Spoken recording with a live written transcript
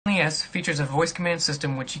20S features a voice command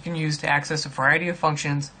system which you can use to access a variety of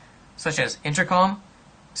functions such as intercom,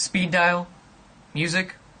 speed dial,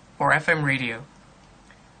 music, or FM radio.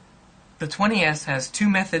 The 20S has two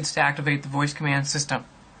methods to activate the voice command system.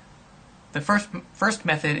 The first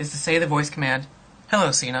method is to say the voice command,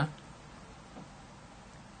 "Hello, Sena."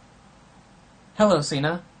 Hello,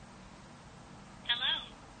 Sena. Hello.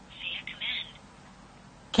 Say a command.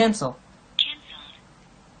 Cancel. Cancelled.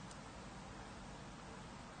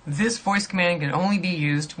 This voice command can only be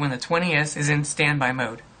used when the 20S is in standby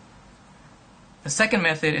mode. The second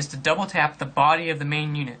method is to double tap the body of the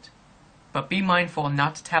main unit, but be mindful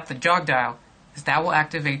not to tap the jog dial, as that will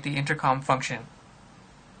activate the intercom function.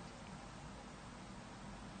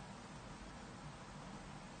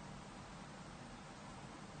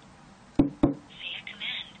 Say a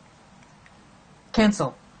command.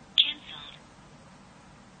 Cancel. Cancelled.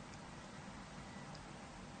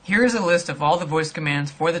 Here is a list of all the voice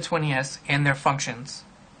commands for the 20S and their functions.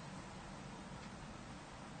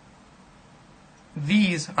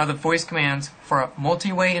 These are the voice commands for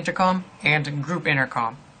multi-way intercom and group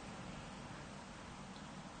intercom.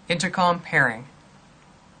 Intercom pairing.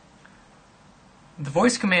 The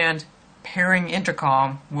voice command pairing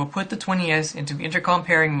intercom will put the 20S into intercom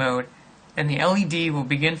pairing mode, and the LED will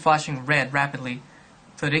begin flashing red rapidly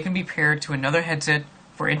so that it can be paired to another headset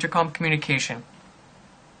for intercom communication.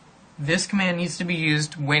 This command needs to be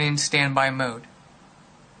used when in standby mode.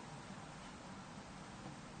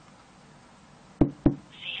 Say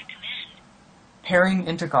a command. Pairing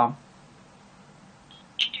intercom.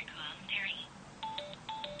 Intercom pairing.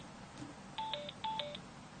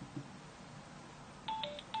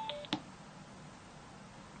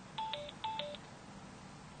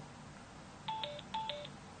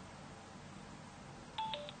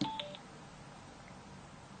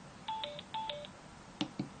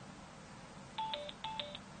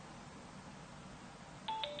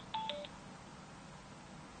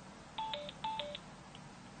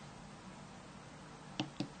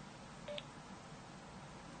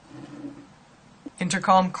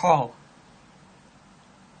 Intercom call.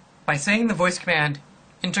 By saying the voice command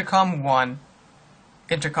intercom 1,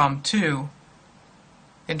 intercom 2,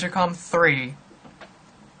 intercom 3,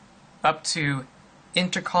 up to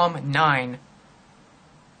intercom 9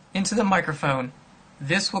 into the microphone,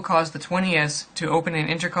 this will cause the 20S to open an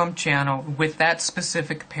intercom channel with that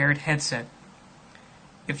specific paired headset.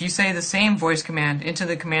 If you say the same voice command into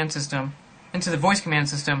the voice command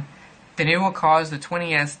system, then it will cause the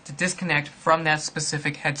 20S to disconnect from that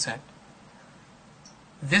specific headset.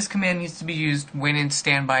 This command needs to be used when in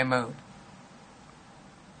standby mode.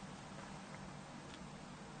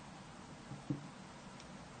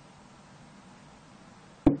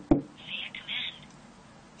 Say a command.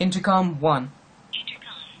 Intercom 1.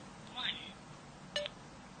 Intercom 1.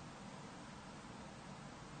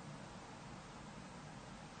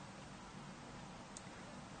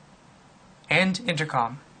 End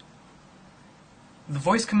intercom. The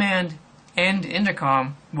voice command end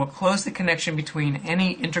intercom will close the connection between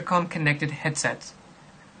any intercom connected headsets.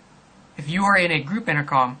 If you are in a group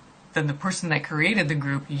intercom, then the person that created the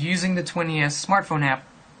group using the 20S smartphone app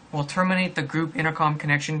will terminate the group intercom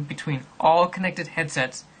connection between all connected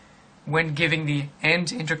headsets when giving the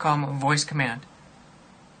end intercom voice command.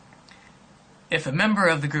 If a member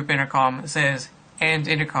of the group intercom says end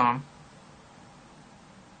intercom,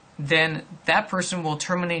 then that person will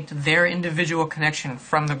terminate their individual connection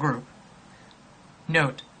from the group.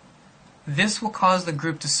 Note, this will cause the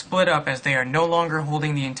group to split up as they are no longer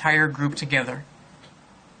holding the entire group together.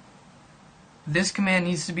 This command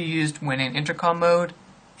needs to be used when in intercom mode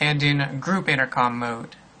and in group intercom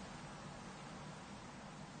mode.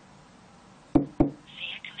 Say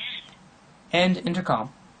a command. End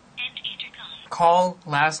intercom. End intercom. Call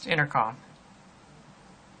last intercom.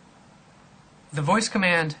 The voice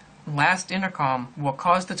command last intercom will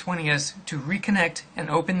cause the 20S to reconnect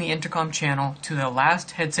and open the intercom channel to the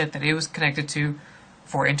last headset that it was connected to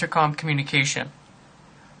for intercom communication.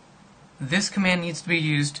 This command needs to be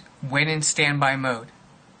used when in standby mode.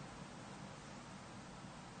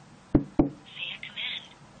 Say a command.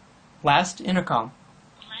 Last intercom.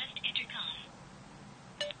 Last intercom.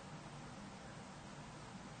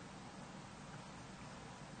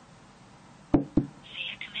 Say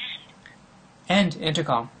a command. End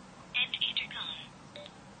intercom. End intercom.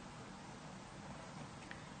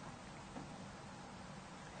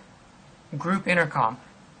 Group intercom.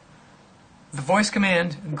 The voice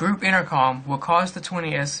command group intercom will cause the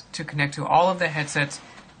 20S to connect to all of the headsets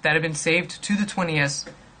that have been saved to the 20S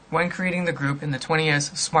when creating the group in the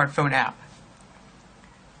 20S smartphone app.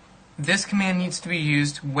 This command needs to be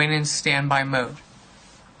used when in standby mode.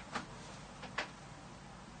 Say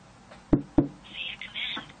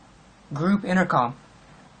Group Intercom.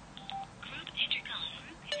 Group intercom.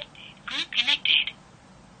 Group connected.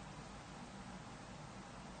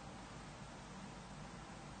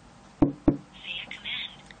 Say a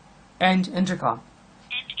command. End Intercom.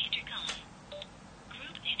 End intercom.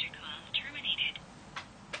 Group intercom terminated.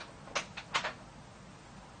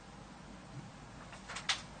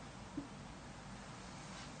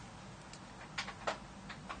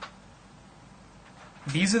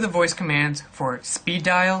 These are the voice commands for speed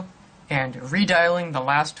dial and redialing the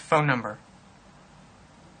last phone number.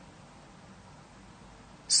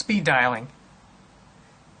 Speed dialing.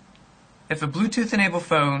 If a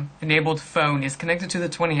Bluetooth-enabled phone is connected to the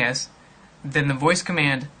 20S, then the voice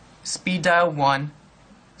command speed dial 1,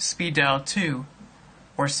 speed dial 2,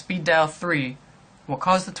 or speed dial 3 will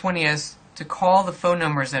cause the 20S to call the phone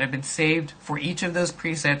numbers that have been saved for each of those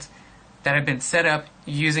presets that have been set up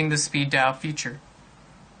using the speed dial feature.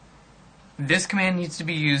 This command needs to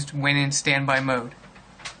be used when in standby mode.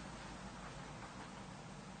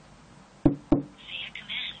 Say a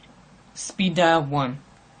command. Speed dial 1.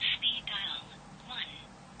 Speed dial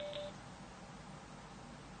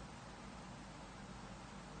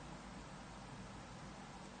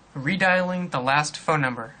 1. Redialing the last phone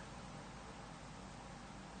number.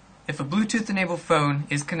 If a Bluetooth-enabled phone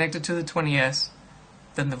is connected to the 20S,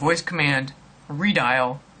 then the voice command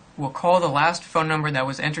redial will call the last phone number that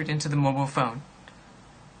was entered into the mobile phone.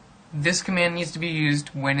 This command needs to be used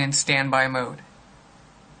when in standby mode.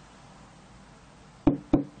 Say a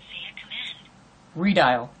command.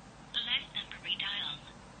 Redial. Last number redial.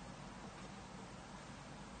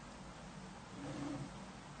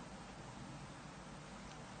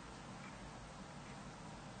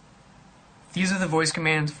 These are the voice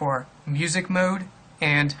commands for music mode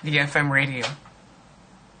and the FM radio.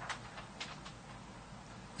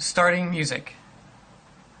 Starting music.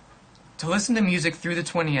 To listen to music through the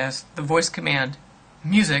 20S, the voice command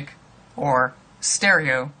music or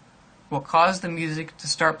stereo will cause the music to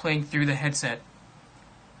start playing through the headset.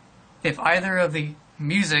 If either of the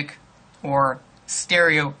music or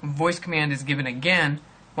stereo voice command is given again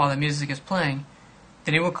while the music is playing,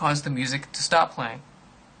 then it will cause the music to stop playing.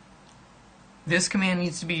 This command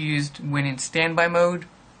needs to be used when in standby mode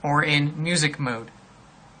or in music mode.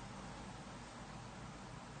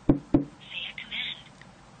 Say a command.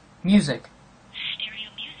 Music.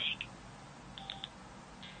 Stereo music.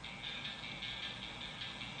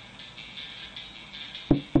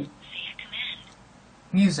 Say a command.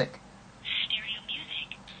 Music. Stereo music.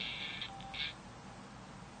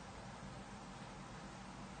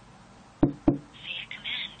 Say a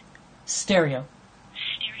command. Stereo.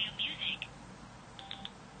 Stereo music.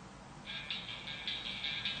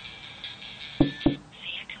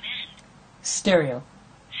 Say a command. Stereo.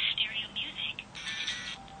 Stereo music.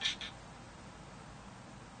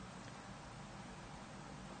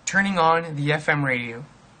 Turning on the FM radio.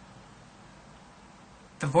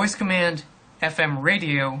 The voice command FM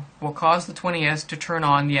radio will cause the 20S to turn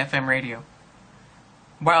on the FM radio.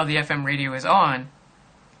 While the FM radio is on,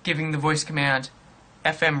 giving the voice command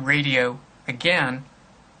FM radio again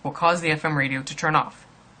will cause the FM radio to turn off.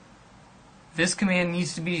 This command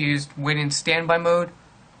needs to be used when in standby mode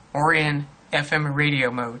or in FM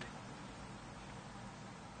radio mode.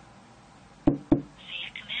 Say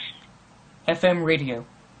a command. FM radio.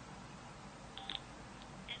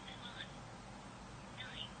 FM on.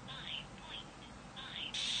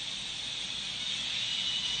 95.5.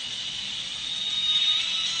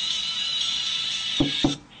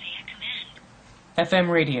 Say a command. FM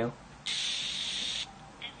radio.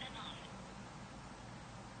 FM off.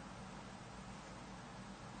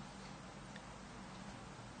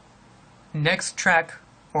 Next track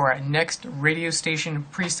or next radio station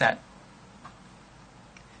preset.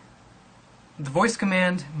 The voice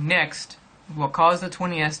command next will cause the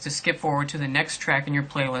 20S to skip forward to the next track in your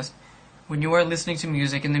playlist when you are listening to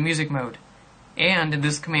music in the music mode, and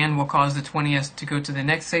this command will cause the 20S to go to the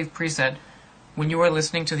next saved preset when you are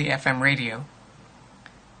listening to the FM radio.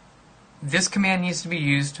 This command needs to be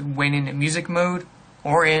used when in music mode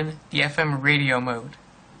or in the FM radio mode.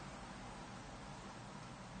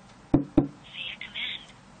 Say a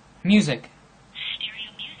command. Music.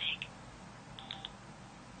 Stereo music.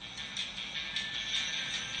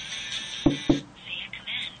 Say a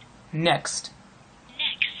command. Next.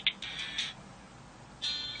 Next.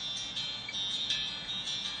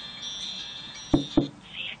 Say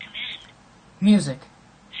a command. Music.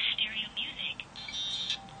 Stereo music.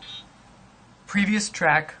 Previous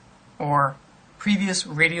track or previous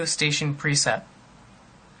radio station preset.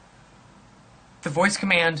 The voice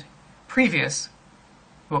command previous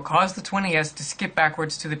will cause the 20S to skip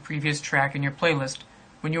backwards to the previous track in your playlist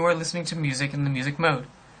when you are listening to music in the music mode.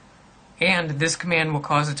 And this command will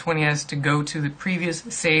cause the 20S to go to the previous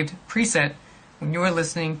saved preset when you are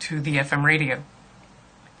listening to the FM radio.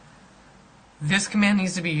 This command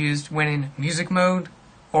needs to be used when in music mode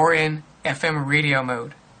or in FM radio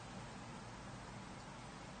mode.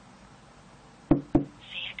 Say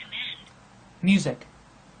a command. Music.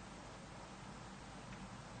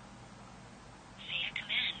 Say a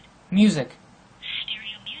command. Music.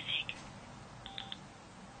 Stereo music.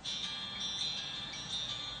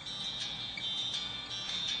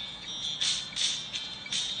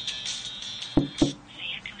 Say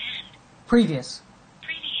a command. Previous.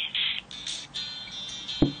 Previous.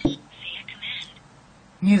 Say a command.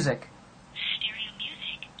 Music. Stereo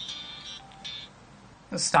music.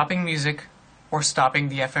 Stopping music or stopping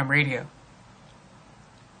the FM radio.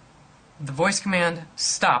 The voice command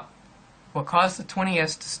stop will cause the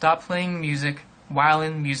 20S to stop playing music while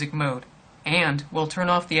in music mode and will turn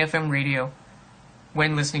off the FM radio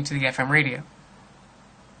when listening to the FM radio.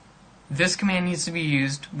 This command needs to be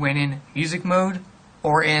used when in music mode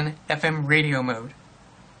or in FM radio mode.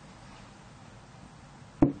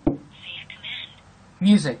 Say a command.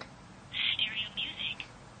 Music. Stereo music.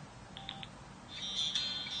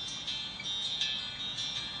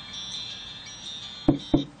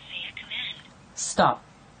 Say a command. Stop.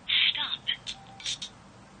 Stop.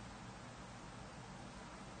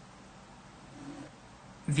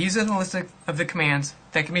 These are the list of the commands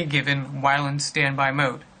that can be given while in standby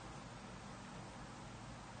mode.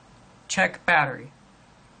 Check battery.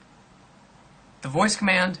 The voice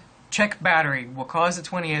command check battery will cause the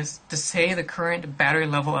 20S to say the current battery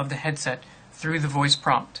level of the headset through the voice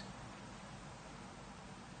prompt.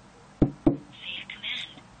 Say a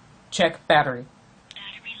command. Check battery.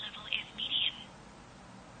 Battery level is medium.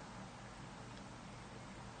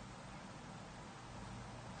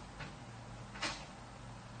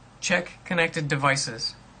 Check connected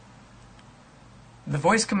devices. The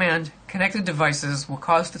voice command connected devices will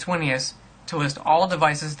cause the 20S to list all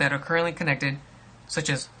devices that are currently connected, such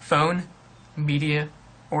as phone, media,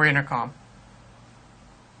 or intercom.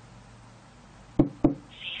 Say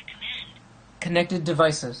a command. Connected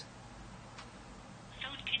devices.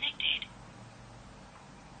 Phone connected.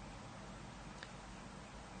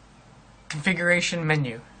 Configuration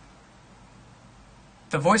menu.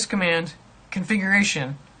 The voice command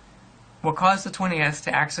configuration will cause the 20S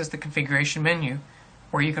to access the configuration menu,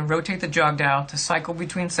 where you can rotate the jog dial to cycle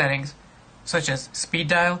between settings such as speed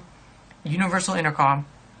dial, universal intercom,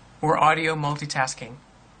 or audio multitasking.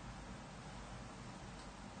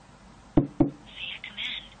 Say a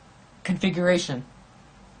command. Configuration.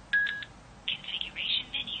 Configuration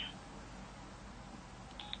menu.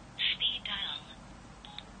 Speed dial.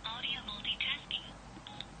 Audio multitasking.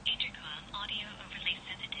 Intercom audio overlay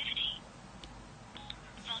sensitivity.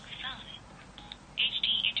 Vox phone. HD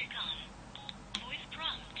intercom. Voice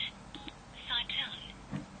prompt. Side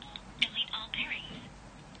tone. Delete all pairings.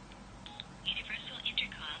 Universal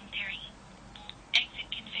intercom pairing. Exit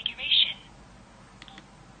configuration.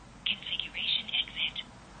 Configuration exit.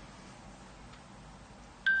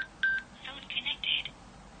 Phone connected.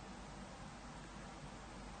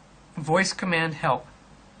 Voice command help.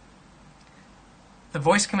 The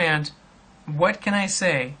voice command, what can I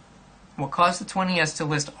say, will cause the 20S to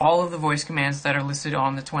list all of the voice commands that are listed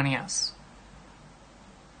on the 20S.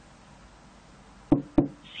 Say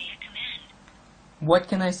a command. What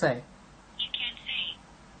can I say? You can say,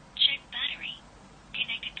 check battery,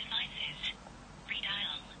 connected devices,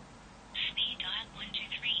 redial, speed dial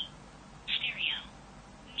 123, stereo,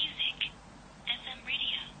 music, FM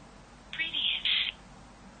radio, previous,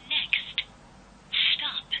 next,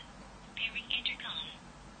 stop, pairing intercom,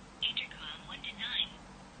 intercom 1 to 9,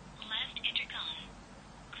 left intercom,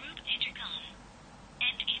 group intercom,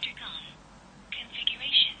 end intercom,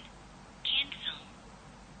 configuration, cancel.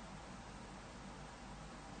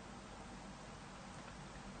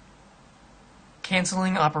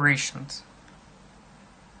 Canceling operations.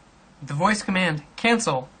 The voice command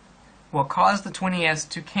cancel will cause the 20S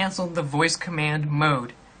to cancel the voice command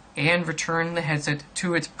mode and return the headset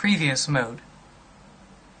to its previous mode.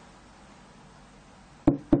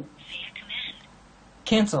 Say a command.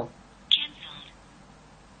 Cancel. Cancelled.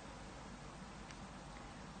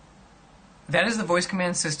 That is the voice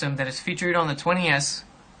command system that is featured on the 20S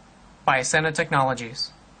by Sena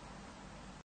Technologies.